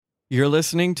You're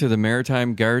listening to the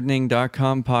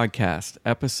MaritimeGardening.com podcast,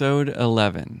 episode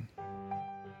 11.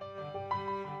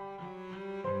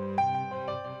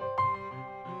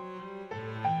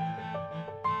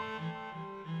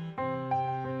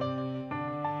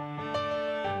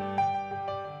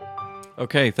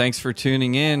 Okay, thanks for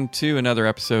tuning in to another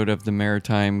episode of the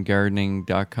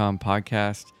MaritimeGardening.com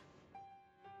podcast.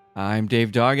 I'm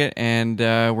Dave Doggett, and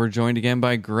we're joined again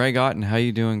by Greg Otten. How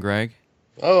you doing, Greg?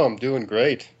 Oh, I'm doing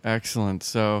great. Excellent.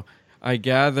 So I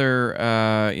gather,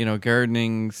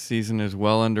 gardening season is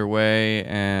well underway,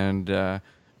 and the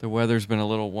weather's been a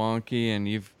little wonky, and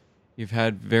you've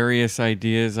had various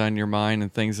ideas on your mind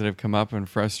and things that have come up and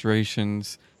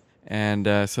frustrations,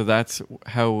 and so that's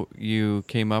how you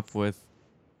came up with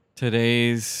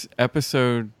today's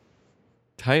episode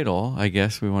title, I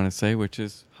guess we want to say, which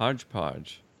is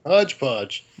Hodgepodge.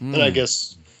 Hodgepodge. And I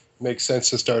guess makes sense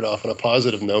to start off on a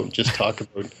positive note and just talk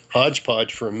about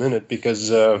hodgepodge for a minute, because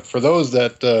for those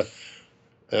that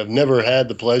have never had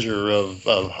the pleasure of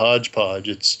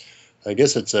hodgepodge, I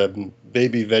guess it's a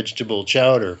baby vegetable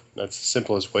chowder. That's the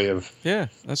simplest way of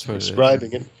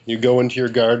describing it. You go into your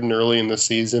garden early in the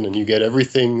season and you get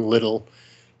everything little,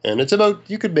 and it's about,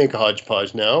 you could make a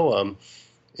hodgepodge now.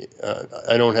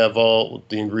 I don't have all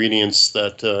the ingredients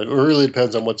that, it really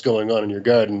depends on what's going on in your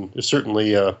garden. There's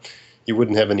certainly you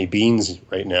wouldn't have any beans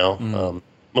right now.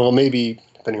 Well, maybe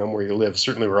depending on where you live.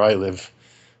 Certainly where I live,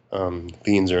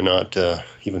 beans are not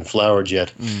even flowered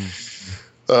yet.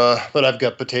 But I've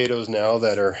got potatoes now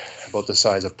that are about the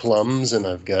size of plums, and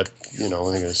I've got, I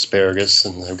got asparagus,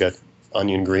 and I've got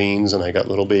onion greens, and I got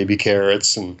little baby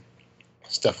carrots and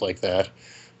stuff like that.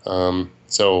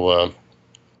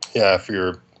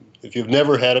 If you've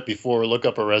never had it before, look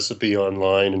up a recipe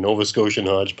online, a Nova Scotian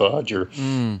hodgepodge or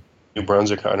New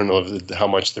Brunswick. I don't know how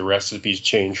much the recipes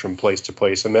change from place to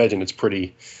place. I imagine it's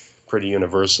pretty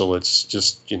universal. It's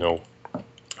just, a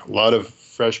lot of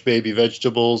fresh baby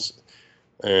vegetables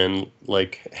and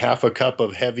like half a cup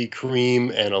of heavy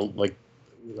cream and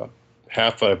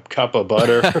half a cup of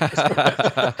butter.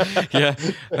 Yeah,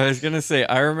 I was going to say,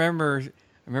 I remember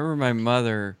my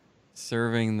mother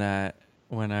serving that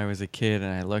when I was a kid,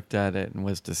 and I looked at it and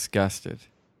was disgusted.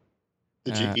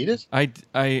 Did you eat it?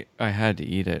 I had to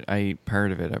eat it. I ate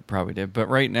part of it. I probably did. But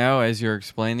right now, as you're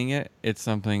explaining it, it's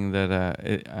something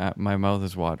that my mouth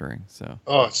is watering. So.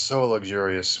 Oh, it's so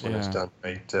luxurious when it's done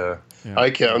right.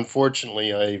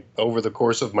 Unfortunately, over the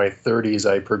course of my 30s,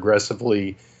 I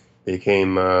progressively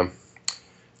became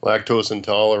lactose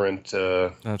intolerant.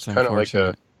 That's kind of like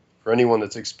for anyone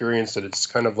that's experienced it, it's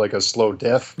kind of like a slow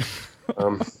death.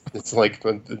 It's like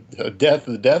the death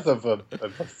of a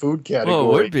food category.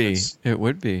 Well, it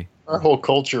would be. Our whole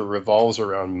culture revolves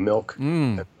around milk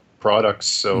and products,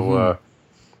 so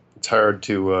it's hard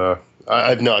to.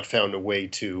 I've not found a way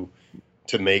to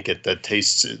make it that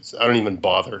tastes. I don't even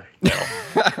bother now.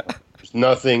 There's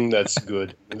nothing that's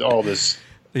good. All this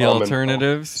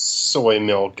alternatives, soy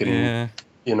milk and.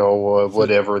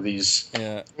 Whatever these.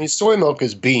 Yeah. I mean, soy milk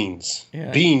is beans.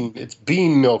 Yeah. It's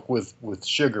bean milk with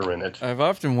sugar in it. I've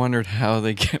often wondered how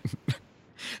they get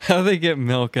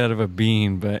milk out of a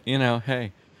bean, but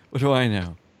hey, what do I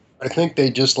know? I think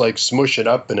they just smush it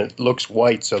up and it looks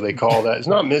white, so they call that. It's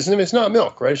not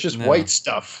milk, right? It's just white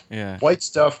stuff. Yeah. White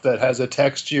stuff that has a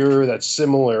texture that's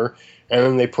similar, and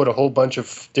then they put a whole bunch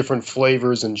of different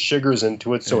flavors and sugars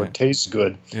into it, so it tastes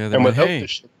good. Yeah, and without the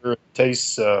sugar, it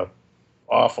tastes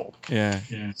awful. Yeah.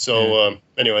 So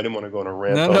anyway, I didn't want to go on a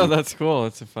rant. No, that's cool.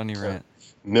 It's a funny rant.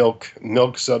 Milk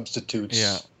substitutes.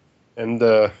 Yeah. And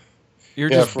you're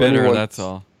just bitter. That's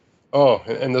all. Oh,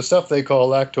 and the stuff they call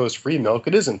lactose-free milk,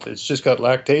 it isn't. It's just got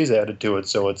lactase added to it.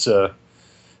 So it's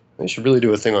they should really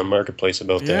do a thing on Marketplace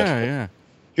about that. Yeah. If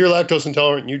you're lactose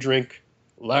intolerant and you drink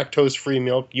lactose-free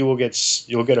milk, you'll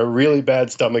get a really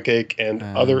bad stomachache and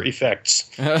other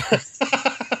effects.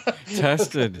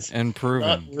 Tested and proven.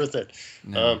 Not worth it.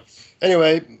 No.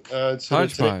 Anyway,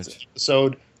 Hodgepodge.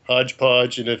 Episode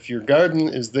Hodgepodge, and if your garden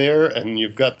is there and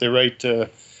you've got the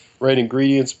right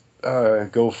ingredients,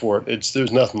 go for it.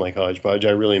 There's nothing like Hodgepodge.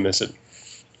 I really miss it.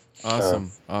 Awesome.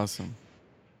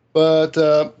 But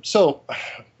so,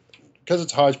 because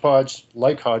it's Hodgepodge, I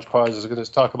was going to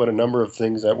talk about a number of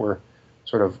things that were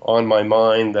sort of on my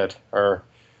mind that are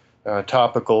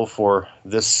topical for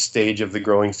this stage of the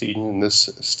growing season and this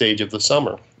stage of the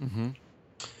summer.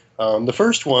 The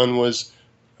first one was,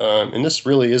 and this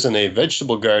really isn't a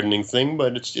vegetable gardening thing,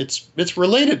 but it's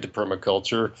related to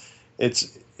permaculture.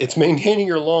 It's maintaining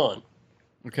your lawn.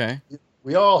 Okay.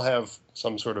 We all have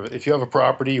some sort of. If you have a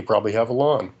property, you probably have a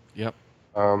lawn. Yep.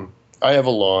 I have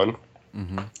a lawn.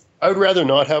 I would rather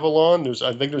not have a lawn.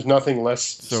 I think there's nothing less.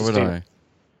 So would I.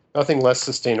 nothing less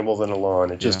sustainable than a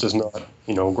lawn. It just Yeah. does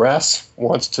not. Grass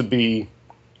wants to be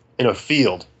in a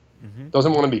field. Hmm.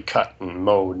 Doesn't want to be cut and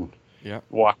mowed and Yeah.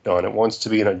 walked on. It wants to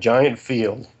be in a giant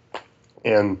field,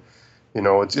 and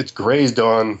it's grazed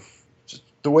on. Just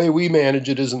the way we manage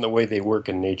it isn't the way they work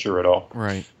in nature at all.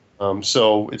 Right.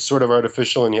 So it's sort of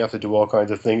artificial, and you have to do all kinds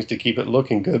of things to keep it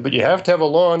looking good. But you have to have a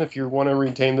lawn if you want to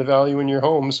retain the value in your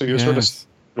home. So you're sort of Yes.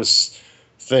 this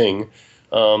thing.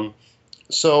 Um,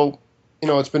 so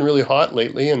it's been really hot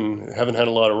lately, and haven't had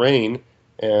a lot of rain.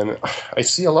 And I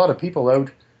see a lot of people out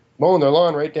mowing their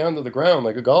lawn right down to the ground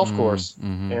like a golf course.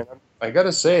 Mm-hmm. And I got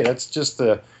to say, that's just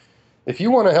if you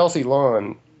want a healthy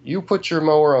lawn, you put your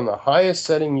mower on the highest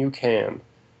setting you can.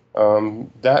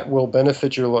 That will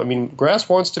benefit your lawn. I mean, grass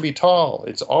wants to be tall.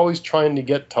 It's always trying to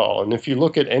get tall. And if you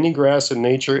look at any grass in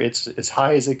nature, it's as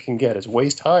high as it can get. It's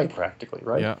waist high practically,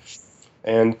 right? Yeah.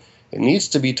 And it needs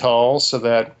to be tall so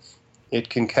that it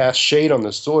can cast shade on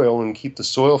the soil and keep the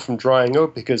soil from drying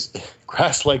out, because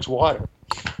grass likes water.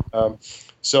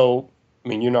 So, I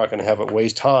mean, you're not going to have it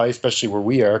waist high, especially where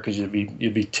we are, because you'd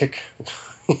be tick.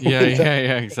 Yeah.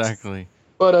 Yeah. Exactly.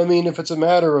 But I mean, if it's a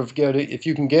matter of if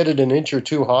you can get it an inch or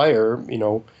two higher,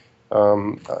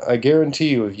 I guarantee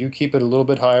you, if you keep it a little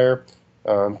bit higher,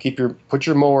 put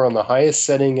your mower on the highest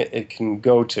setting it can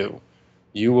go to,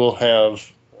 you will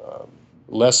have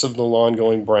less of the lawn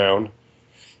going brown.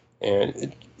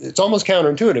 And it's almost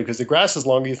counterintuitive, because the grass is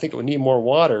longer. You think it would need more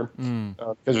water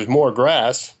because there's more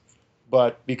grass,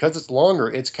 but because it's longer,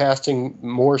 it's casting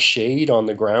more shade on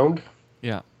the ground.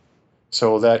 Yeah.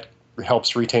 So that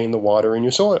helps retain the water in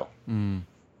your soil. Mm.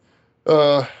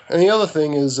 And the other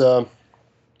thing is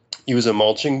use a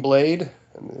mulching blade.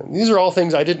 And these are all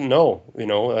things I didn't know.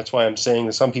 That's why I'm saying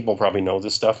that some people probably know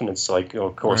this stuff, and it's like,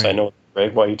 of course I know,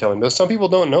 Greg, why are you telling me this? Some people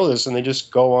don't know this, and they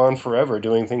just go on forever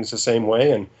doing things the same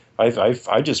way. And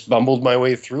I just bumbled my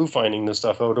way through finding this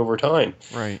stuff out over time.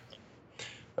 Right.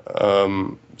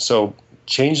 So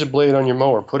change the blade on your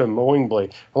mower. Put a mowing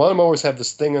blade. A lot of mowers have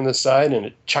this thing on the side, and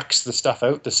it chucks the stuff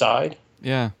out the side.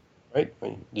 Yeah. Right?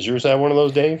 Does yours have one of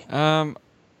those, Dave?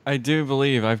 I do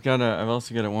believe I've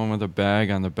also got one with a bag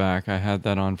on the back. I had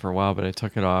that on for a while, but I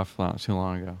took it off not too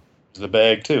long ago. The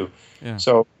bag too. Yeah.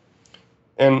 So,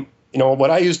 and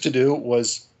what I used to do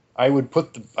was I would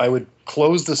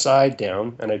close the side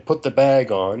down, and I'd put the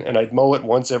bag on, and I'd mow it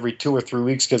once every 2 or 3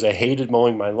 weeks, because I hated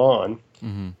mowing my lawn.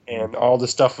 Mm-hmm. And all the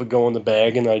stuff would go in the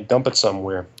bag, and I'd dump it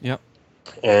somewhere. Yep.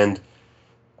 And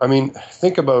I mean,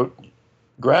 think about,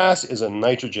 grass is a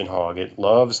nitrogen hog. It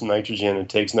loves nitrogen. It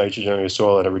takes nitrogen out of your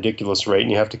soil at a ridiculous rate, and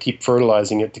you have to keep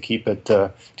fertilizing it to keep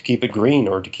it green,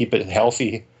 or to keep it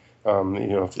healthy.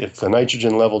 If the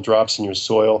nitrogen level drops in your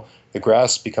soil, the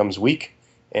grass becomes weak,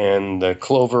 and the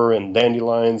clover and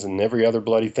dandelions and every other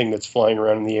bloody thing that's flying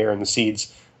around in the air, and the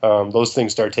seeds, those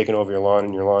things start taking over your lawn,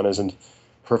 and your lawn isn't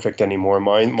perfect anymore.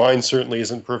 Mine certainly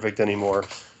isn't perfect anymore.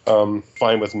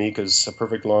 Fine with me, because a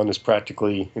perfect lawn is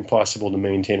practically impossible to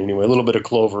maintain anyway. A little bit of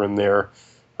clover in there.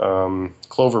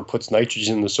 Clover puts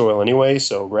nitrogen in the soil anyway,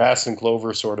 so grass and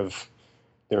clover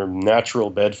they're natural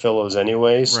bedfellows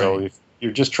anyway. So if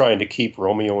you're just trying to keep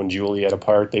Romeo and Juliet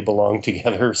apart, they belong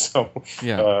together. So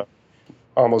yeah.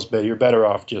 You're better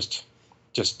off just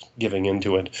giving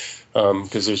into it,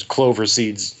 because there's clover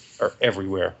seeds are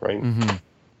everywhere, right? Mm-hmm.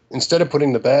 Instead of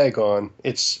putting the bag on,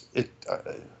 I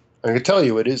can tell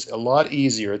you, it is a lot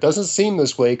easier. It doesn't seem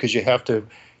this way because you have to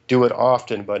do it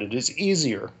often, but it is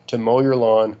easier to mow your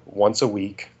lawn once a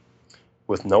week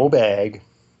with no bag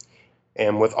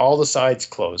and with all the sides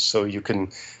closed. So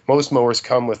most mowers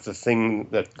come with the thing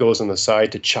that goes on the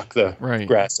side to chuck the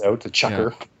grass out, the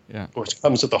chucker. Yeah. Or it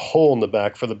comes with a hole in the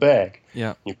back for the bag.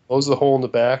 Yeah. You close the hole in the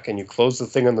back, and you close the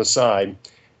thing on the side,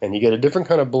 and you get a different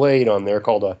kind of blade on there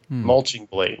called a mulching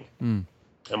blade. Mm.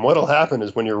 And what'll happen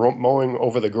is when you're mowing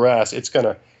over the grass, it's going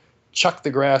to chuck the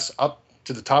grass up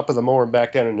to the top of the mower and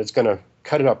back down, and it's going to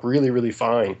cut it up really, really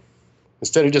fine.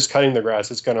 Instead of just cutting the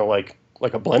grass, it's going to like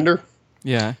a blender.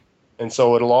 Yeah. And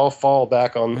so it'll all fall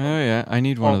back on. Oh yeah, I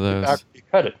need one of those. After you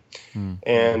cut it.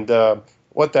 And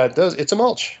what that does, it's a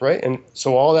mulch, right? And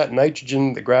so all that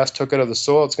nitrogen the grass took out of the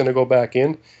soil, it's going to go back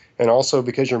in. And also,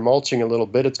 because you're mulching a little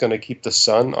bit, it's going to keep the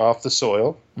sun off the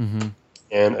soil. Mm-hmm.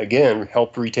 And again,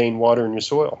 help retain water in your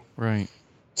soil. Right.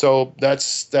 So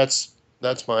that's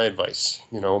my advice,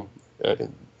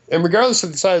 and regardless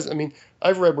of the size, I mean,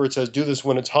 I've read where it says do this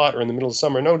when it's hot or in the middle of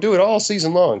summer. No, do it all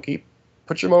season long.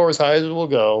 Put your mower as high as it will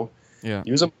go. Yeah.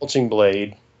 Use a mulching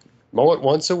blade. Mow it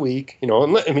once a week. Don't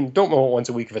mow it once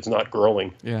a week if it's not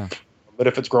growing. Yeah. But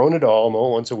if it's grown at all, mow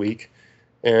it once a week,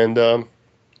 and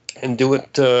do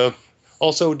it.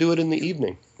 Also, do it in the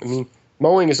evening. I mean,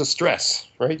 mowing is a stress,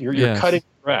 right? You're cutting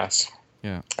grass.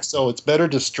 Yeah. So it's better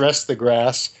to stress the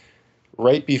grass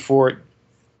right before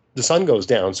the sun goes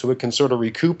down, so it can sort of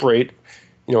recuperate.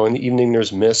 In the evening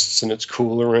there's mists and it's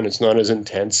cooler and it's not as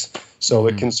intense, so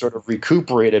it can sort of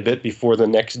recuperate a bit before the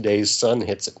next day's sun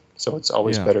hits it. So it's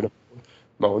always better to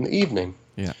mow in the evening.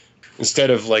 Yeah. Instead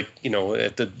of at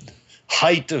the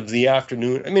height of the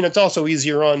afternoon. I mean, it's also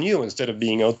easier on you instead of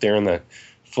being out there in the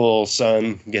full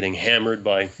sun getting hammered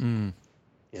by,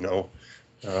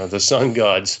 the sun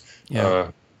gods.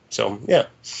 Yeah. So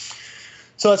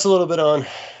that's a little bit on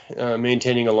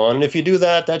maintaining a lawn. And if you do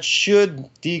that, that should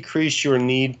decrease your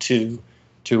need to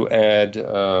add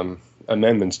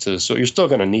amendments to. So you're still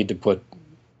going to need to put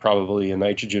probably a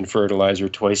nitrogen fertilizer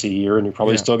twice a year, and you're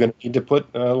probably still going to need to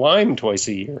put lime twice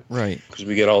a year. Right. Because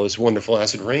we get all this wonderful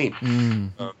acid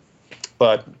rain.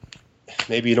 But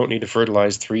maybe you don't need to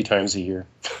fertilize 3 times a year.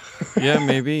 Yeah,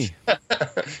 maybe.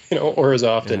 Or as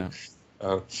often.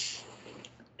 Yeah.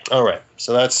 All right.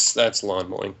 So that's lawn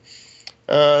mowing.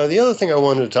 The other thing I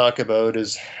wanted to talk about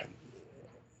is,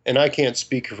 and I can't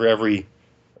speak for every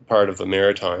part of the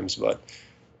Maritimes, but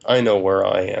I know where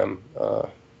I am.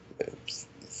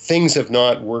 Things have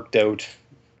not worked out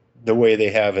the way they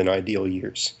have in ideal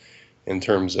years in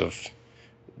terms of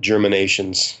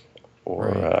germinations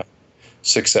or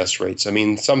success rates. I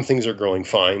mean, some things are growing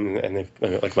fine, and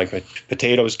like my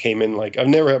potatoes came in like, I've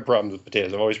never had problems with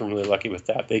potatoes. I've always been really lucky with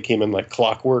that. They came in like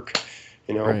clockwork,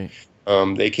 Right.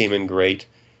 They came in great.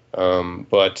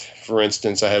 But for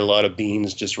instance, I had a lot of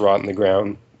beans just rot in the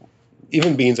ground.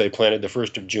 Even beans I planted the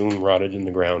 1st of June rotted in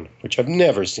the ground, which I've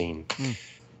never seen.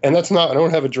 And I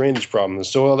don't have a drainage problem. The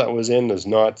soil that was in is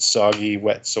not soggy,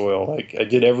 wet soil. Like, I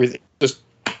did everything. Just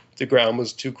the ground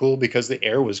was too cool because the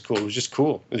air was cool. It was just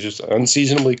cool. It was just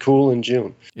unseasonably cool in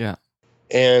June. Yeah.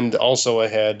 And also I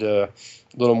had a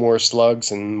little more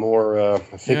slugs and more, I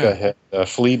had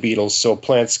flea beetles. So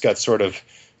plants got sort of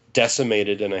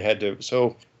decimated, and I had to.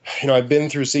 So, I've been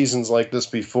through seasons like this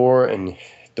before, and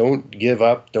don't give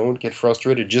up. Don't get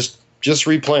frustrated. Just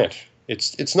replant.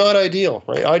 It's not ideal,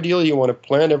 right? Ideally, you want to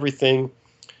plant everything,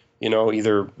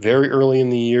 either very early in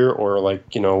the year or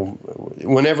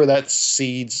whenever that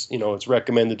seeds, it's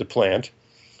recommended to plant.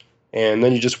 And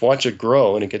then you just watch it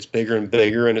grow, and it gets bigger and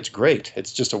bigger, and it's great.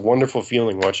 It's just a wonderful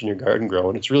feeling watching your garden grow,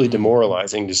 and it's really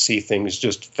demoralizing to see things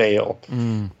just fail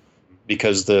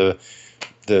because the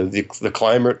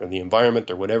climate or the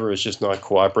environment or whatever is just not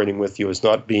cooperating with you. It's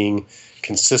not being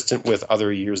consistent with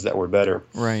other years that were better.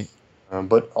 Right.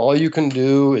 But all you can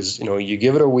do is, you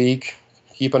give it a week,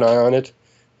 keep an eye on it,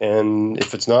 and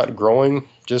if it's not growing,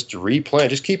 just replant.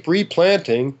 Just keep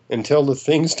replanting until the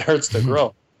thing starts to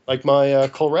grow. Like my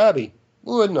kohlrabi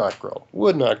would not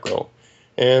grow.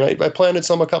 And I planted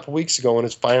some a couple weeks ago, and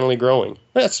it's finally growing.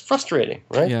 That's frustrating,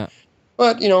 right? Yeah.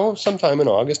 But, sometime in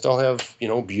August I'll have,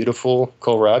 beautiful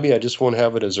kohlrabi. I just won't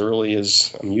have it as early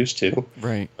as I'm used to.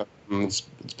 Right. It's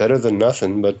better than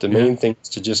nothing, but the main thing is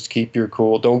to just keep your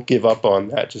cool. Don't give up on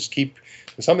that. Just if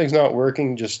something's not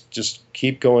working, just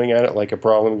keep going at it like a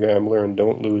problem gambler and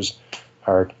don't lose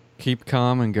heart. Keep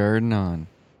calm and garden on.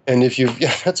 And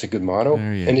that's a good motto.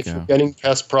 If you're getting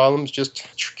pest problems, just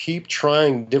keep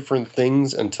trying different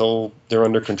things until they're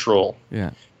under control.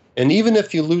 Yeah. And even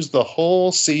if you lose the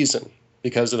whole season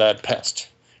because of that pest,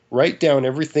 write down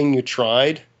everything you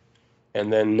tried,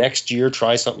 and then next year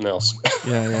try something else.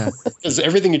 Yeah. Because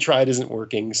everything you tried isn't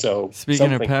working. So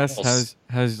speaking of pests,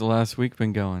 how's the last week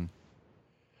been going?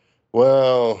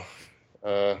 Well,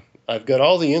 I've got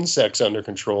all the insects under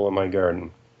control in my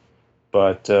garden,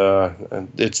 but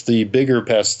it's the bigger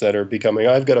pests that are becoming.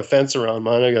 I've got a fence around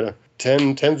mine. I got a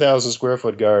 10,000 square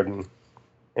foot garden,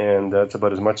 and that's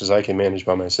about as much as I can manage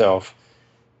by myself.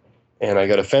 And I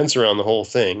got a fence around the whole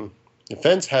thing. The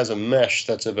fence has a mesh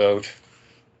that's about,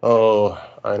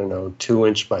 2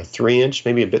 inch by 3 inch,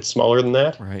 maybe a bit smaller than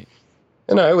that. Right.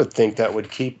 And I would think that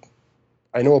would keep.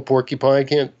 I know a porcupine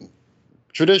can't.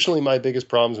 Traditionally, my biggest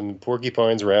problems are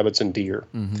porcupines, rabbits, and deer.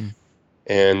 Mm-hmm.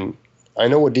 And I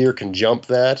know a deer can jump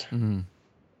that,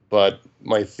 but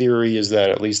my theory is that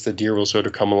at least the deer will sort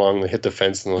of come along, they'll hit the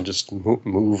fence, and they'll just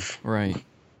move. Right.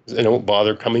 They don't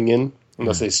bother coming in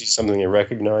unless they see something they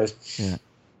recognize. Yeah.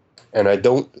 And I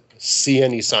don't see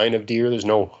any sign of deer. There's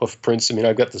no hoof prints. I mean,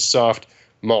 I've got the soft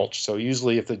mulch, so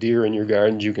usually if the deer are in your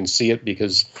garden, you can see it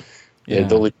because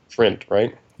they'll leave a print,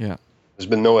 right? Yeah. There's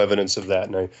been no evidence of that,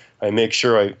 and I make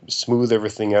sure I smooth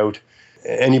everything out.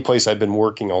 Any place I've been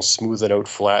working, I'll smooth it out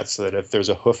flat so that if there's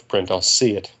a hoof print, I'll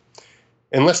see it.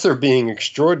 Unless they're being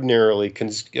extraordinarily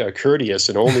courteous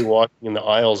and only walking in the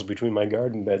aisles between my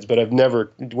garden beds. But I've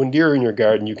never, when deer are in your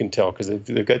garden, you can tell because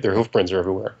they've got their hoof prints are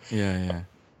everywhere. Yeah.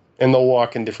 And they'll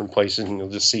walk in different places and you'll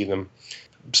just see them.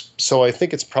 So I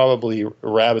think it's probably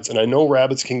rabbits, and I know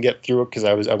rabbits can get through it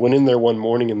because I went in there one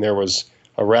morning and there was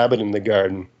a rabbit in the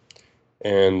garden,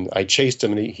 and I chased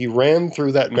him, and he ran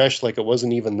through that mesh like it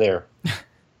wasn't even there.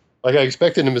 Like I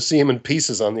expected him to see him in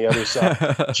pieces on the other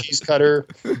side. Cheese cutter.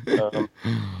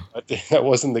 But that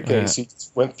wasn't the case. He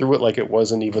just went through it like it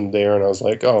wasn't even there, and I was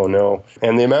like, oh no.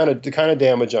 And the kind of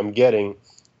damage I'm getting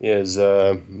is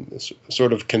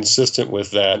sort of consistent with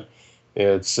that.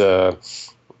 It's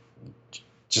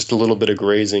just a little bit of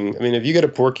grazing. I mean, if you get a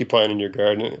porcupine in your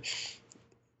garden,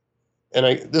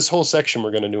 and this whole section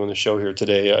we're going to do in the show here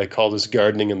today, I call this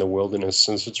gardening in the wilderness,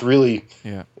 since it's really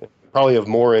probably of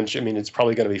more inch. I mean, it's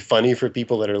probably going to be funny for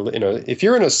people that are, if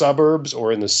you're in the suburbs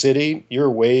or in the city, you're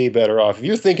way better off. If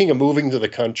you're thinking of moving to the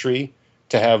country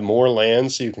to have more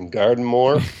land so you can garden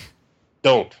more,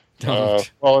 don't. Well,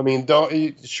 I mean,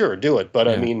 sure, do it. But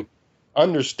I mean,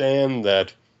 understand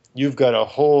that you've got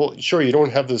sure, you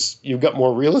don't have this, you've got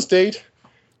more real estate.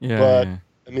 But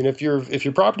I mean, if your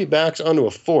property backs onto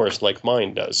a forest like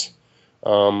mine does,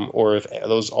 or if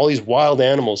all these wild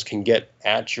animals can get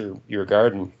at your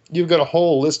garden, you've got a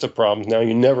whole list of problems now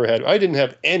you never had. I didn't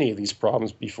have any of these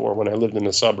problems before when I lived in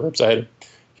the suburbs. I had a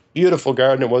beautiful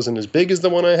garden. It wasn't as big as the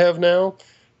one I have now,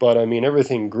 but I mean,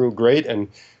 everything grew great, and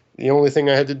the only thing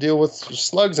I had to deal with was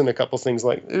slugs and a couple things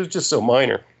like, it was just so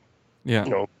minor.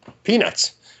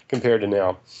 Peanuts compared to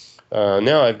now.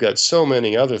 Now I've got so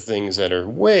many other things that are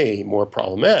way more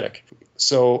problematic.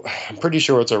 So I'm pretty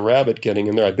sure it's a rabbit getting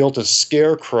in there. I built a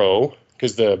scarecrow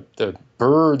because the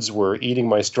birds were eating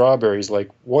my strawberries. Like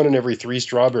 1 in every 3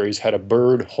 strawberries had a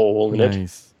bird hole in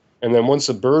it. And then once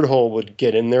the bird hole would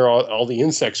get in there, all the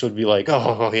insects would be like,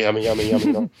 oh, yummy, yummy,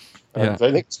 yummy. I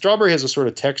think strawberry has a sort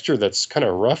of texture that's kind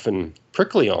of rough and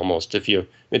prickly almost.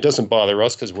 It doesn't bother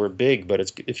us because we're big, but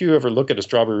if you ever look at a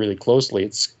strawberry really closely,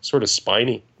 it's sort of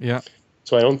spiny. Yeah.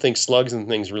 So I don't think slugs and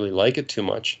things really like it too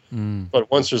much. But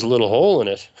once there's a little hole in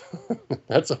it,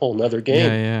 that's a whole nother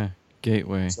game. Yeah.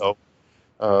 Gateway. So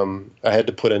I had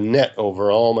to put a net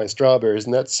over all my strawberries,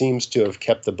 and that seems to have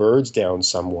kept the birds down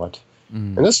somewhat.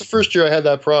 And that's the first year I had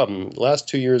that problem. The last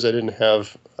 2 years I didn't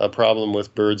have a problem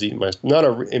with birds eating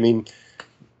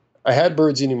I had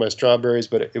birds eating my strawberries,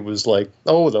 but it was like,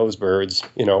 oh, those birds.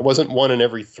 It wasn't 1 in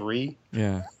every 3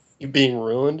 being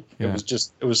ruined. It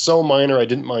was so minor I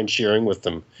didn't mind sharing with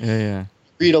them.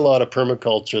 Read a lot of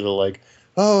permaculture. They're like,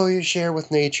 oh, you share with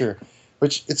nature,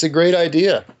 which it's a great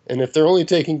idea. And if they're only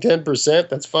taking 10%,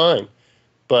 that's fine.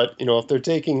 But, if they're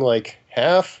taking like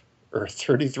half or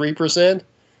 33%,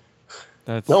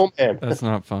 no, man. That's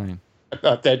not fine.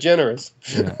 Not that generous.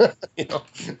 Forget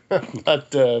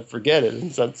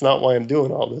it. That's not why I'm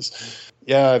doing all this.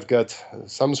 Yeah, I've got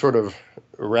some sort of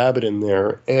rabbit in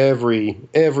there every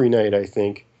night, I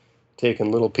think, taking a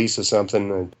little piece of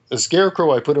something. The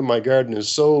scarecrow I put in my garden is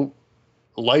so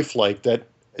lifelike that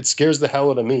it scares the hell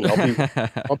out of me.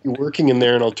 I'll be working in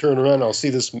there and I'll turn around and I'll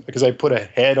see this because I put a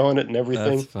head on it and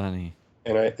everything. That's funny.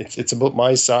 And it's about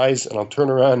my size, and I'll turn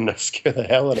around and I scare the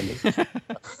hell out of me.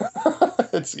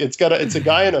 It's a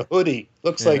guy in a hoodie.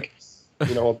 Looks like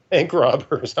a bank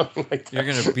robber or something like that. You're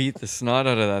gonna beat the snot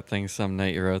out of that thing some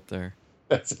night you're out there.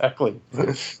 Exactly.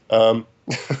 Maybe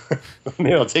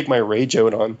I'll take my rage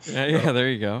out on. Yeah. There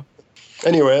you go.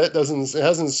 Anyway, it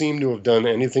hasn't seemed to have done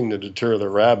anything to deter the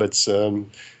rabbits.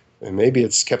 And maybe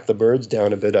it's kept the birds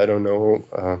down a bit. I don't know,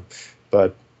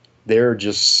 but they're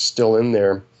just still in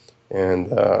there.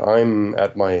 And I'm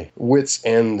at my wit's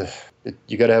end.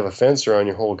 You got to have a fence around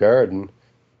your whole garden,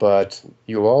 but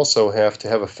you also have to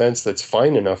have a fence that's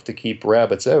fine enough to keep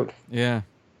rabbits out. Yeah.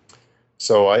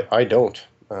 So I don't.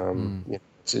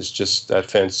 It's just that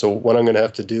fence. So what I'm going to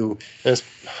have to do is,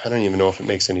 I don't even know if it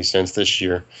makes any sense this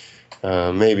year.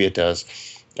 Maybe it does.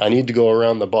 I need to go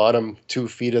around the bottom 2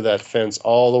 feet of that fence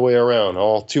all the way around,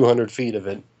 all 200 feet of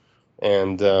it,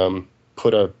 and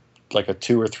put a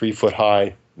 2 or 3 foot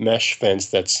high mesh fence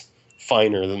that's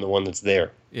finer than the one that's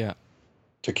there. Yeah.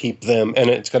 To keep them, and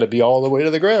it's got to be all the way to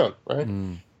the ground, right?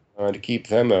 To keep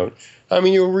them out. I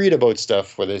mean, you'll read about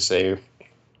stuff where they say,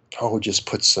 oh, just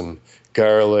put some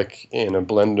garlic in a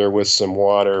blender with some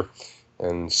water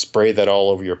and spray that all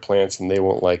over your plants and they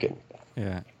won't like it.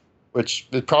 Yeah. Which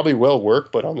it probably will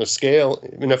work, but on the scale,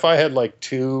 I mean, if I had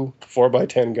 2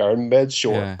 4x10 garden beds,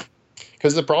 sure.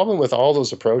 Because the problem with all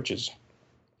those approaches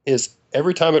is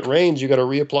every time it rains, you got to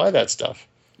reapply that stuff.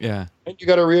 Yeah. And you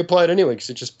got to reapply it anyway because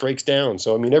it just breaks down.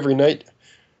 So, I mean, every night,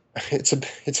 it's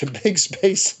a big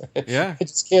space. Yeah. I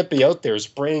just can't be out there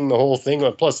spraying the whole thing.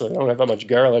 Plus, I don't have that much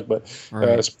garlic, but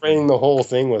spraying the whole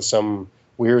thing with some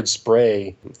weird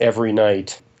spray every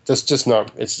night. Just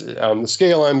not. It's on the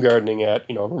scale I'm gardening at.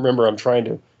 Remember, I'm trying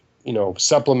to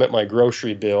supplement my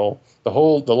grocery bill. The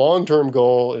long-term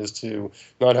goal is to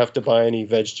not have to buy any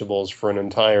vegetables for an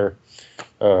entire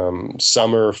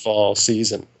summer, fall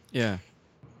season. Yeah.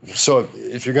 So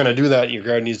if you're going to do that, your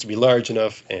garden needs to be large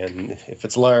enough. And if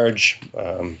it's large,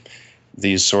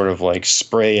 these sort of like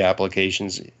spray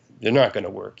applications, they're not going to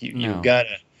work. You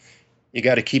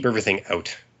gotta keep everything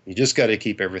out. You just got to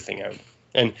keep everything out.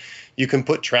 And you can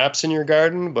put traps in your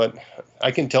garden, but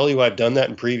I can tell you I've done that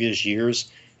in previous years,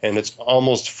 and it's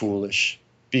almost foolish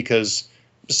because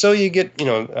you get,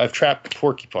 I've trapped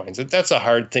porcupines. That's a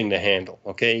hard thing to handle.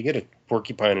 Okay, you get a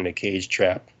porcupine in a cage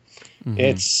trap. Mm-hmm.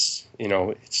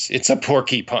 It's a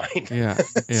porcupine. Yeah,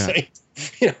 yeah. So,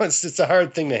 it's a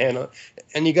hard thing to handle,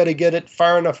 and you got to get it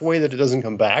far enough away that it doesn't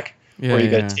come back, or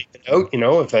you got to take it out.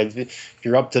 If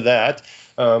you're up to that,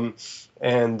 and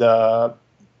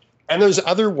there's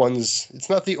other ones. It's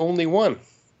not the only one.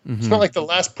 Mm-hmm. It's not like the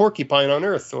last porcupine on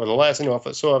Earth or the last.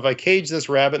 So if I cage this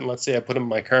rabbit and let's say I put him in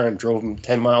my car and drove him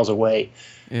 10 miles away,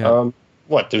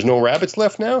 there's no rabbits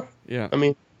left now? Yeah. I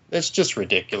mean, it's just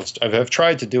ridiculous. I've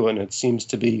tried to do it, and it seems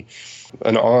to be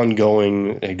an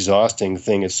ongoing, exhausting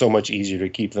thing. It's so much easier to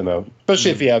keep them out,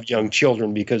 especially if you have young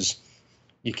children, because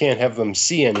you can't have them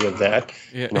see any of that.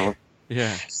 Yeah.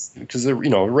 Yeah. Because a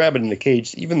rabbit in the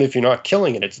cage, even if you're not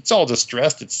killing it, it's all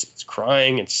distressed. It's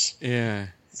crying. It's not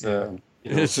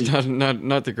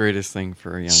the greatest thing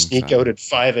for a young sneak child. Out at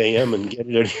 5 a.m. and get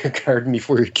it out of your garden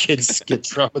before your kids get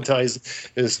traumatized.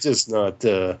 It's just not.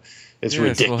 It's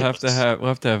ridiculous. We'll have to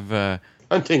have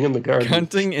hunting in the garden.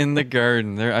 Hunting in the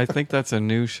garden. I think that's a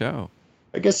new show.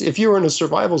 I guess if you were in a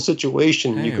survival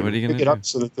situation, you could pick it up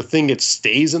so that the thing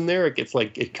stays in there. It gets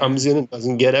it comes in and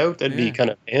doesn't get out. That'd be kind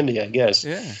of handy, I guess.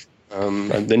 Yeah.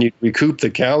 And then you recoup the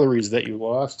calories that you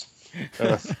lost.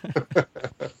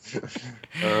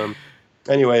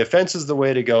 Anyway, a fence is the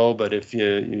way to go. But if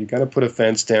you got to put a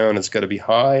fence down, it's got to be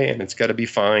high and it's got to be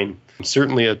fine.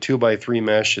 Certainly, a 2x3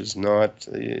 mesh is not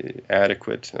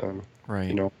adequate.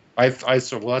 Right.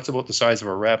 That's about the size of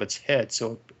a rabbit's head,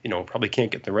 so probably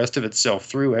can't get the rest of itself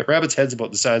through. A rabbit's head's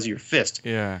about the size of your fist.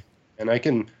 Yeah. And I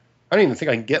don't even think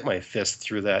I can get my fist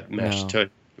through that mesh. I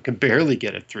can barely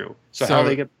get it through. So how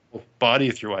they get the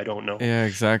body through, I don't know. Yeah,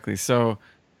 exactly. So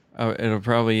it'll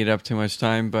probably eat up too much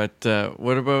time. But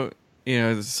what about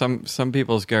some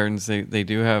people's gardens? They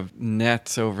do have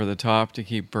nets over the top to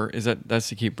keep that's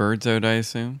to keep birds out, I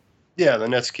assume. Yeah, the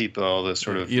nets keep all this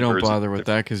sort of. You don't bother with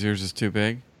that because yours is too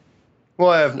big. Well,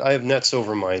 I have nets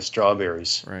over my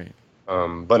strawberries. Right.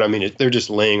 But I mean, they're just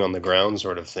laying on the ground,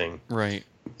 sort of thing. Right.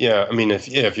 Yeah, I mean,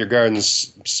 if your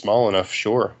garden's small enough,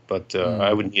 sure. But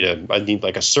I'd need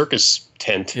like a circus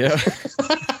tent. Yeah.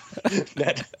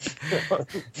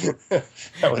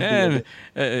 And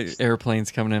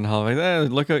airplanes coming in, hallway.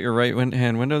 Look out your right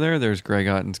hand window there. There's Greg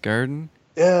Otten's garden.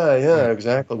 Yeah,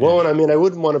 exactly. Well, and I mean, I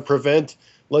wouldn't want to prevent.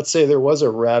 Let's say there was a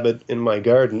rabbit in my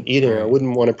garden eating. Right. I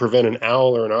wouldn't want to prevent an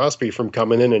owl or an osprey from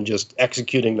coming in and just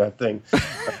executing that thing.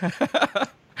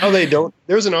 How they don't?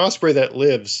 There's an osprey that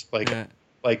lives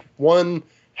like one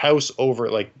house over,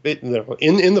 like in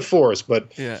the forest,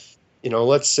 but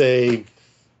let's say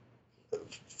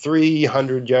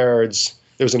 300 yards.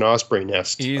 There's an osprey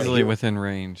nest easily within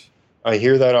range. I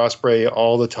hear that osprey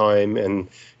all the time, and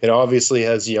it obviously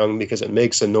has young because it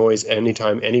makes a noise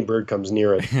anytime any bird comes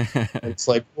near it. It's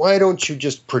like, why don't you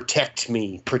just protect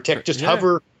me?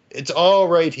 Hover. It's all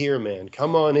right here, man.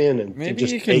 Come on in and maybe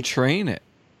you can train it.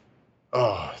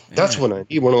 Oh, that's when I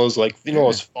need one of those,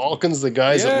 those falcons, the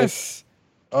guys. Yes.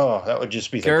 That would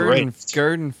just be great.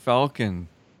 Garden falcon.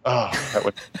 Oh,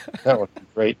 that would be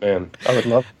great, man. I would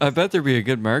love. I bet there'd be a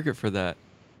good market for that.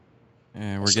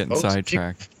 Yeah, we're getting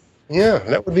sidetracked. Yeah,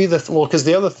 that would be because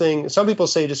the other thing, some people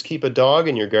say just keep a dog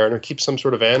in your garden or keep some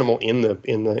sort of animal in the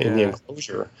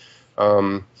enclosure.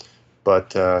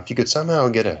 But if you could somehow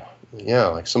get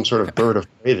like some sort of bird of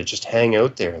prey to just hang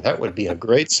out there, that would be a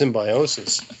great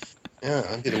symbiosis. Yeah,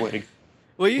 that'd be the way to.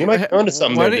 Well, you might be onto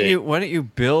something. Why don't you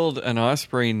build an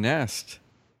osprey nest?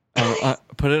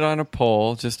 Put it on a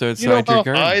pole just outside your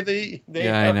garden. High they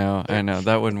I know.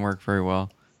 That wouldn't work very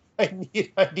well. I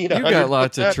need. You got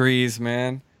lots of trees,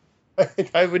 man.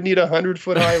 I would need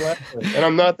 100-foot high ladder, and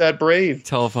I'm not that brave.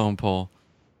 Telephone pole.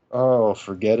 Oh,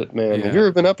 forget it, man. Yeah. Have you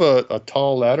ever been up a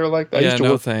tall ladder like that? I used to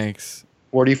work thanks.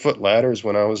 40-foot ladders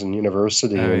when I was in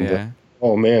university.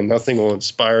 Oh man, nothing will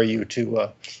inspire you to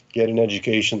get an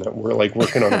education that we're like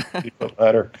working on a 40-foot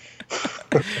ladder.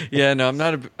 Yeah, no, I'm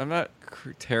not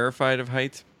terrified of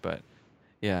heights, but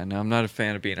I'm not a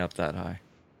fan of being up that high.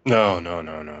 No.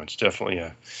 It's definitely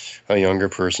a younger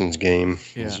person's game.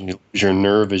 Yeah. You lose your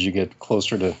nerve as you get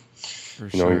closer to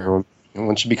your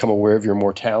once you become aware of your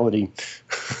mortality.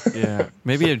 Yeah,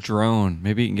 maybe a drone.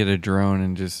 Maybe you can get a drone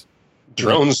and just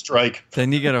Drone strike.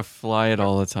 Then you gotta fly it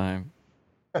all the time.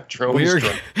 Drone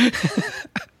strike.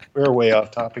 We're way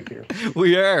off topic here.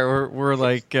 We are. We're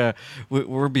like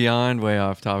we're beyond way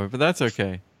off topic, but that's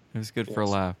okay. It was good for a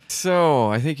laugh. So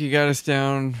I think you got us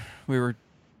down. We were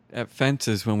at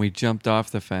fences when we jumped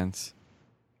off the fence.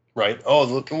 Right.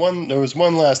 Oh, there was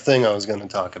one last thing I was going to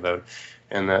talk about,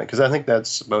 and because I think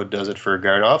that's about does it for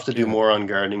gardening. I'll have to do more on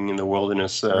gardening in the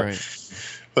wilderness. Right.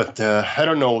 But I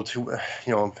don't know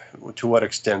to what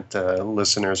extent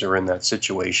listeners are in that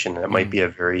situation. It might be a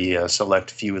very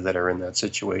select few that are in that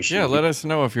situation. Yeah, let us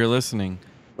know if you're listening.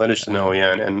 Let us know,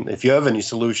 yeah. And if you have any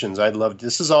solutions, I'd love.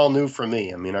 This is all new for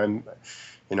me. I mean,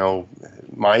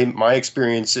 my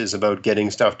experience is about getting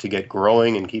stuff to get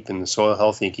growing and keeping the soil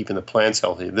healthy and keeping the plants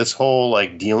healthy. This whole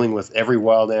like dealing with every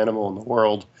wild animal in the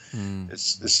world,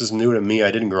 this is new to me.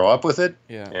 I didn't grow up with it,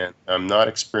 and I'm not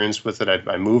experienced with it.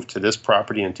 I moved to this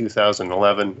property in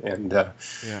 2011, and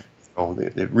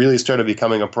it really started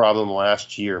becoming a problem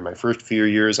last year. My first few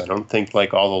years, I don't think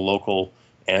like all the local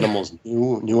animals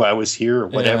knew I was here or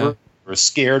whatever, or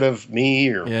scared of me,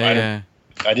 or I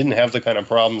didn't have the kind of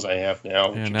problems I have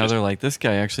now. Yeah, now they're like, this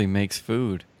guy actually makes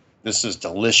food. This is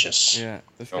delicious. Yeah,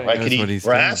 this guy I could eat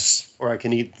grass or I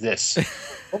can eat this.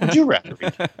 What would you rather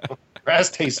eat?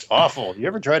 Grass tastes awful. You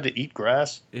ever tried to eat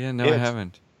grass? Yeah, no, I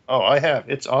haven't. Oh, I have.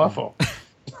 It's awful.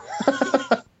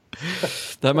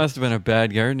 That must have been a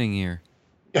bad gardening year.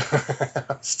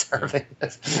 I'm starving.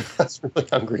 That's really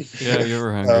hungry. Yeah, you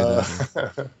were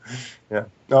hungry. Yeah.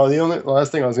 No, the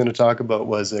last thing I was going to talk about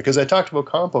was because I talked about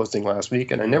composting last week,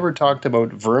 and I never talked about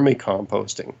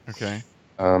vermicomposting. Okay.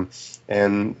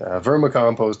 And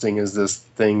vermicomposting is this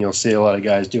thing you'll see a lot of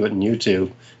guys do it on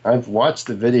YouTube. I've watched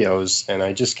the videos, and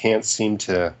I just can't seem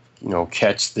to,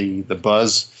 catch the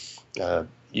buzz.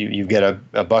 You get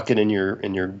a bucket in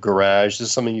your garage. This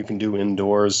is something you can do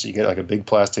indoors. You get like a big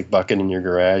plastic bucket in your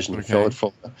garage, and you fill it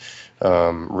full of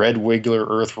red wiggler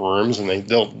earthworms. And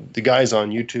the guys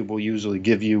on YouTube will usually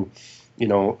give you,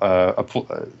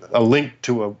 a link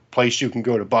to a place you can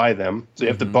go to buy them. So you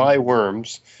have to buy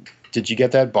worms. Did you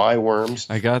get that? Buy worms.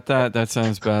 I got that. That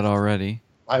sounds bad already.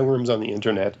 Buy worms on the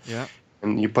internet. Yeah.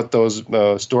 And you put those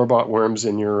store-bought worms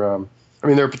in your.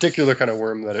 They're a particular kind of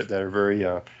worm that are very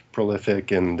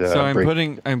prolific and. So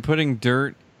I'm putting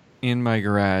dirt in my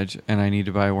garage, and I need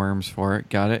to buy worms for it.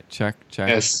 Got it? Check.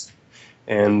 Yes.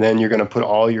 And then you're going to put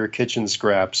all your kitchen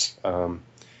scraps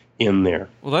in there.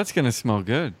 Well, that's going to smell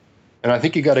good. And I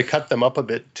think you got to cut them up a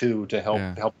bit too to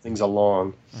help things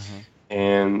along.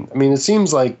 And it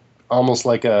seems like almost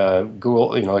like a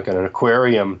like an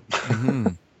aquarium.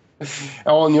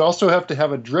 Oh, and you also have to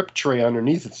have a drip tray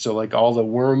underneath it, so like all the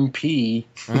worm pee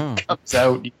comes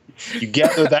out. You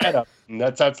gather that up, and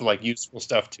that's like useful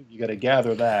stuff too. You got to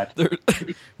gather that.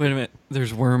 Wait a minute,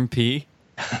 there's worm pee.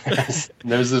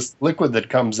 There's this liquid that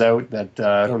comes out that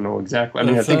I don't know exactly.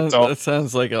 I think it's all. That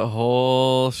sounds like a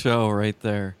whole show right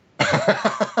there.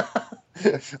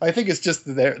 I think it's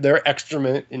just their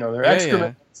excrement. Their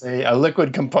excrement. Say a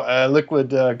liquid.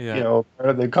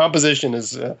 The composition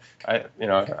is.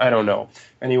 I don't know.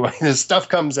 Anyway, the stuff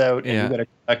comes out, and you got to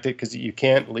collect it because you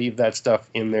can't leave that stuff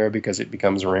in there because it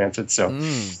becomes rancid. So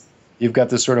you've got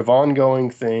this sort of ongoing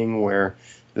thing where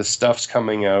the stuff's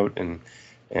coming out, and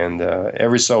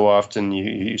every so often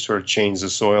you sort of change the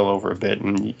soil over a bit,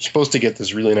 and you're supposed to get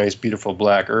this really nice, beautiful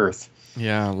black earth.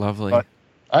 Yeah, lovely. But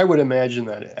I would imagine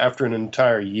that after an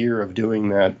entire year of doing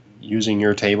that, using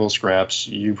your table scraps,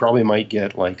 you probably might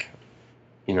get like,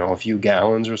 a few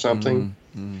gallons or something.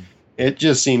 It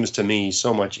just seems to me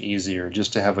so much easier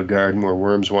just to have a garden where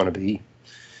worms want to be.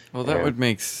 Well, that would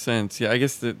make sense. Yeah, I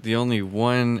guess the only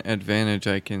one advantage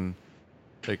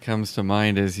that comes to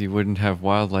mind is you wouldn't have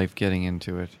wildlife getting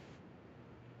into it.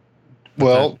 But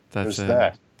well, that's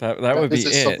that. That would be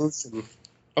it. Solution.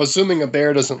 Assuming a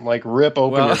bear doesn't like rip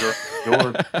open your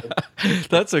door.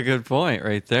 That's a good point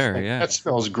right there. Yeah, that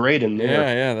smells great in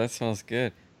there. Yeah, that smells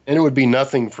good. And it would be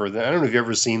nothing for them. I don't know if you've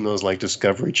ever seen those like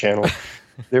Discovery Channel.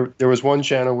 There was one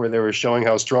channel where they were showing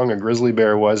how strong a grizzly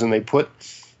bear was, and they put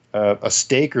a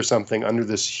stake or something under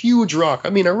this huge rock.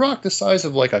 A rock the size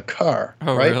of like a car.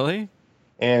 Oh, right? Really?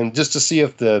 And just to see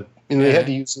if they had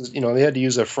to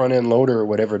use a front end loader or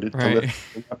whatever to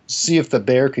see if the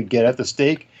bear could get at the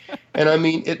stake. And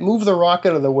it moved the rock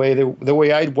out of the way the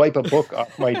way I'd wipe a book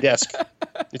off my desk.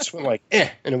 It just went like,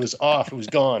 and it was off. It was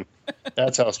gone.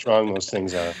 That's how strong those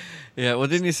things are. Yeah. Well,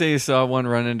 didn't you say you saw one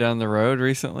running down the road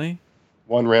recently?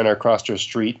 One ran across our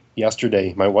street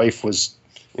yesterday. My wife was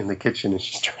in the kitchen and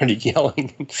she started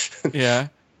yelling. Yeah.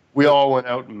 We all went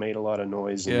out and made a lot of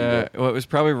noise. And, Yeah, well, it was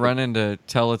probably running to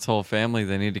tell its whole family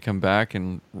they need to come back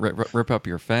and rip up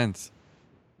your fence.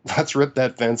 let's rip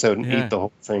that fence out and Yeah. eat the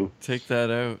whole thing. Take that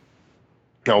out.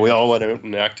 No, we all went out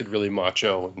and acted really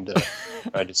macho and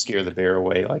tried to scare the bear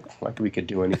away, like we could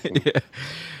do anything. Yeah.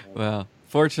 Well,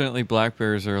 fortunately, black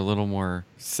bears are a little more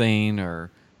sane,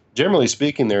 or Generally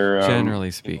speaking, they're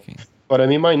generally speaking. But I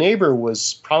mean, my neighbor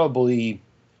was probably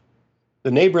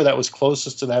the neighbor that was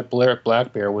closest to that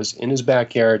black bear was in his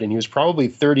backyard, and he was probably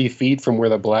 30 feet from where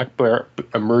the black bear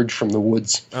emerged from the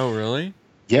woods. Oh, really?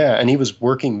 Yeah, and he was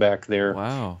working back there.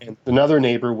 Wow. And another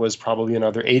neighbor was probably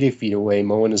another 80 feet away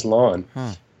mowing his lawn.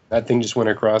 Huh. That thing just went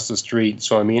across the street.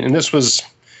 So, I mean, and this was,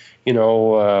 in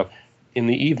the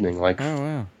evening, like,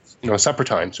 Oh, wow. Supper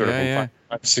time, sort of, Yeah.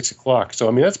 5, 6 o'clock. So,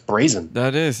 I mean, that's brazen.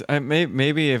 That is.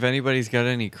 Maybe if anybody's got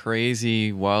any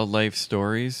crazy wildlife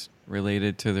stories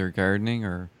related to their gardening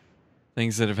or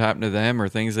things that have happened to them or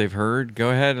things they've heard, go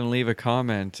ahead and leave a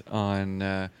comment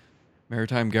on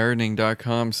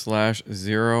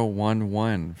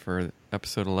maritimegardening.com/011 for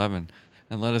episode 11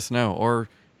 and let us know, or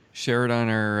share it on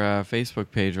our Facebook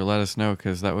page, or let us know,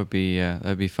 because that'd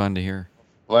be fun to hear.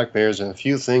 Black bears and a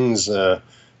few things. I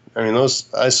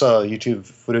saw YouTube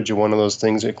footage of one of those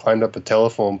things. It climbed up a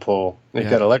telephone pole. It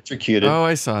got electrocuted. Oh,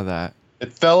 I saw that.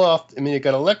 It fell off. I mean, it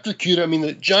got electrocuted. I mean,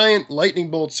 the giant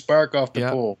lightning bolt spark off the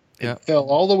pole. It fell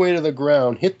all the way to the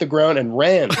ground, hit the ground, and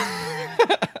ran.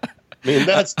 I mean,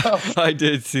 that's tough. I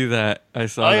did see that. I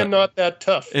saw that. I am not that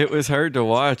tough. It was hard to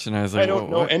watch, and I was like, I don't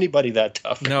know anybody that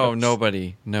tough. No,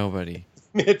 nobody.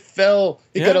 It fell.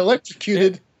 It got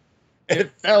electrocuted, and it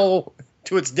fell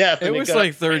to its death. It was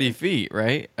like 30 feet,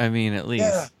 right? I mean, at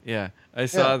least. Yeah. I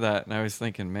saw that, and I was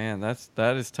thinking, man,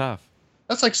 that is tough.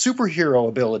 That's like superhero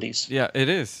abilities. Yeah, it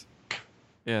is.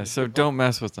 Yeah, so don't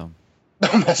mess with them.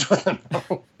 Don't mess with them.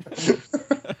 No.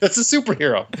 That's a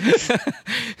superhero.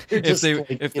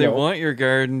 If they want your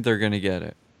garden, they're gonna get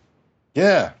it.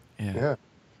 Yeah.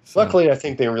 So, luckily, I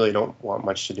think they really don't want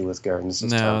much to do with gardens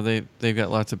this time. they've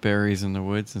got lots of berries in the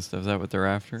woods and stuff. Is that what they're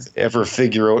after? If I ever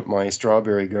figure out my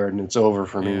strawberry garden, it's over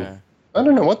for me. Yeah. I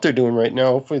don't know what they're doing right now.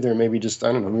 Hopefully, they're maybe just,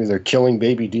 I don't know, maybe they're killing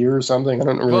baby deer or something. I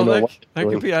don't really know what that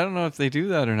could be. I don't know if they do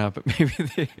that or not, but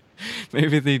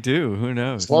maybe they do. Who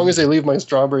knows? As long as they leave my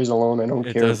strawberries alone, I don't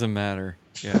care. It doesn't matter.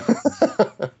 Yeah.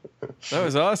 That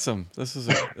was awesome. This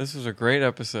was a great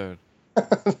episode.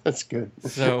 That's good.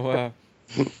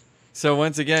 So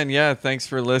once again, thanks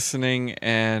for listening,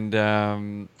 and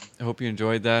I hope you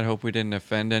enjoyed that. Hope we didn't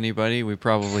offend anybody. We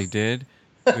probably did.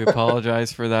 We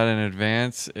apologize for that in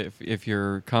advance. If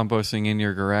you're composting in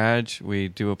your garage, we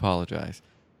do apologize.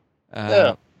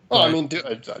 Well, I mean,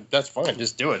 that's fine.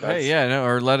 Just do it.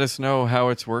 Or let us know how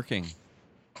it's working.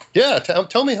 Yeah,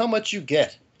 tell me how much you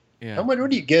get. Yeah. What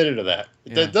do you get out of that?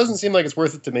 It doesn't seem like it's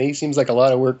worth it to me. It seems like a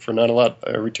lot of work for not a lot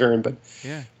of return. But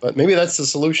maybe that's the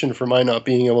solution for my not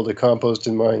being able to compost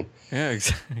in my. Yeah,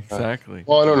 exactly.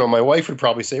 Well, I don't know. My wife would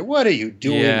probably say, "What are you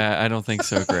doing?" Yeah, I don't think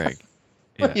so, Greg.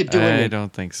 What are you doing? I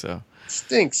don't think so. It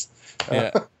stinks.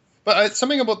 Yeah. But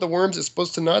something about the worms is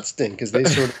supposed to not stink because they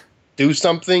sort of do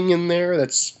something in there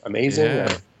that's amazing.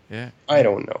 Yeah. I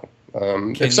don't know.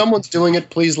 If someone's doing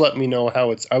it, please let me know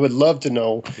how it's. I would love to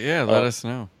know. Yeah, let us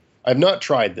know. I've not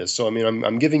tried this, so I mean,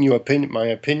 I'm giving you my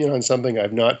opinion on something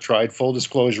I've not tried. Full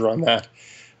disclosure on that.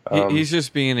 He's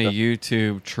just being a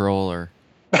YouTube troller.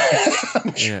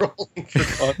 I'm trolling for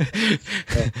fun.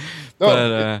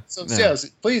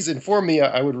 Please inform me.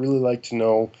 I would really like to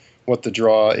know what the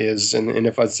draw is, and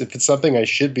if it's something I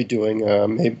should be doing,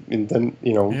 maybe then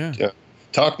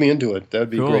talk me into it. That'd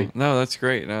be great. No, that's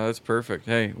great. No, that's perfect.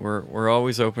 Hey, we're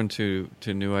always open to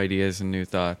new ideas and new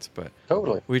thoughts, but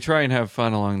totally we try and have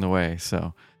fun along the way.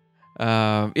 So,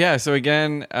 so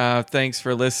again, thanks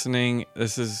for listening.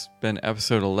 This has been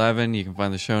episode 11. You can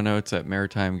find the show notes at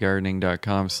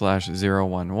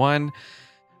maritimegardening.com/011.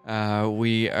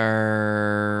 We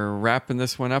are wrapping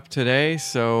this one up today,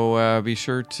 so be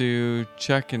sure to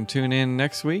check and tune in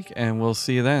next week, and we'll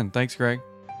see you then. Thanks, Greg.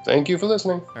 Thank you for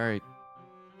listening. All right.